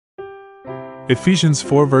Ephesians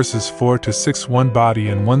 4 verses 4 to 6. One body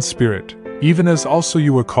and one Spirit, even as also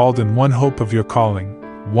you were called in one hope of your calling,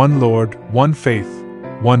 one Lord, one faith,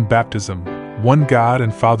 one baptism, one God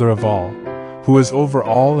and Father of all, who is over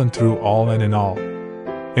all and through all and in all.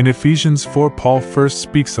 In Ephesians 4, Paul first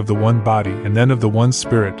speaks of the one body and then of the one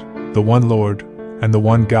Spirit, the one Lord, and the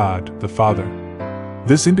one God, the Father.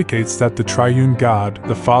 This indicates that the triune God,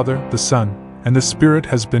 the Father, the Son, and the Spirit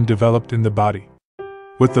has been developed in the body.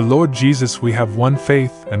 With the Lord Jesus we have one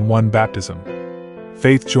faith and one baptism.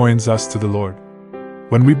 Faith joins us to the Lord.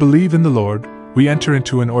 When we believe in the Lord, we enter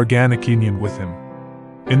into an organic union with Him.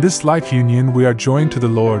 In this life union we are joined to the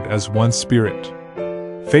Lord as one Spirit.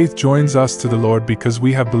 Faith joins us to the Lord because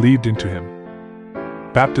we have believed into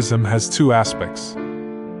Him. Baptism has two aspects.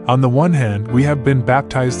 On the one hand, we have been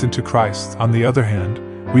baptized into Christ. On the other hand,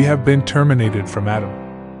 we have been terminated from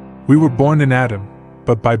Adam. We were born in Adam,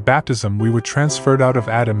 but by baptism we were transferred out of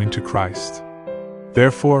Adam into Christ.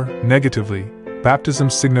 Therefore, negatively, baptism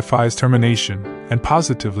signifies termination, and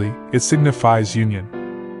positively, it signifies union.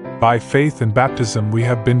 By faith and baptism we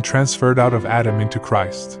have been transferred out of Adam into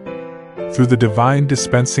Christ. Through the divine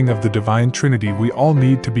dispensing of the divine Trinity we all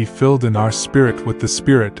need to be filled in our spirit with the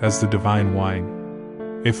Spirit as the divine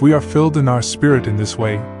wine. If we are filled in our spirit in this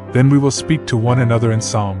way, then we will speak to one another in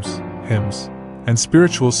psalms, hymns, and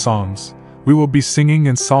spiritual songs. We will be singing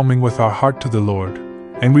and psalming with our heart to the Lord,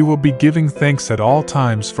 and we will be giving thanks at all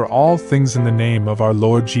times for all things in the name of our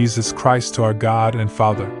Lord Jesus Christ to our God and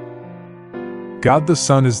Father. God the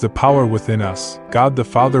Son is the power within us, God the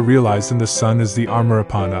Father realized in the Son is the armor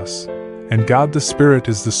upon us, and God the Spirit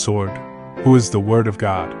is the sword, who is the Word of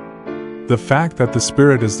God. The fact that the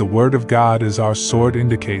Spirit is the Word of God is our sword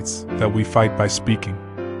indicates that we fight by speaking.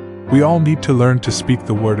 We all need to learn to speak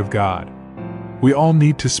the Word of God. We all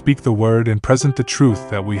need to speak the Word and present the truth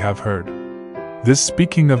that we have heard. This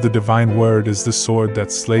speaking of the divine Word is the sword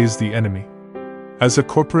that slays the enemy. As a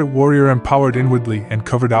corporate warrior empowered inwardly and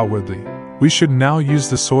covered outwardly, we should now use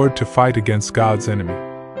the sword to fight against God's enemy.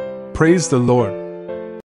 Praise the Lord!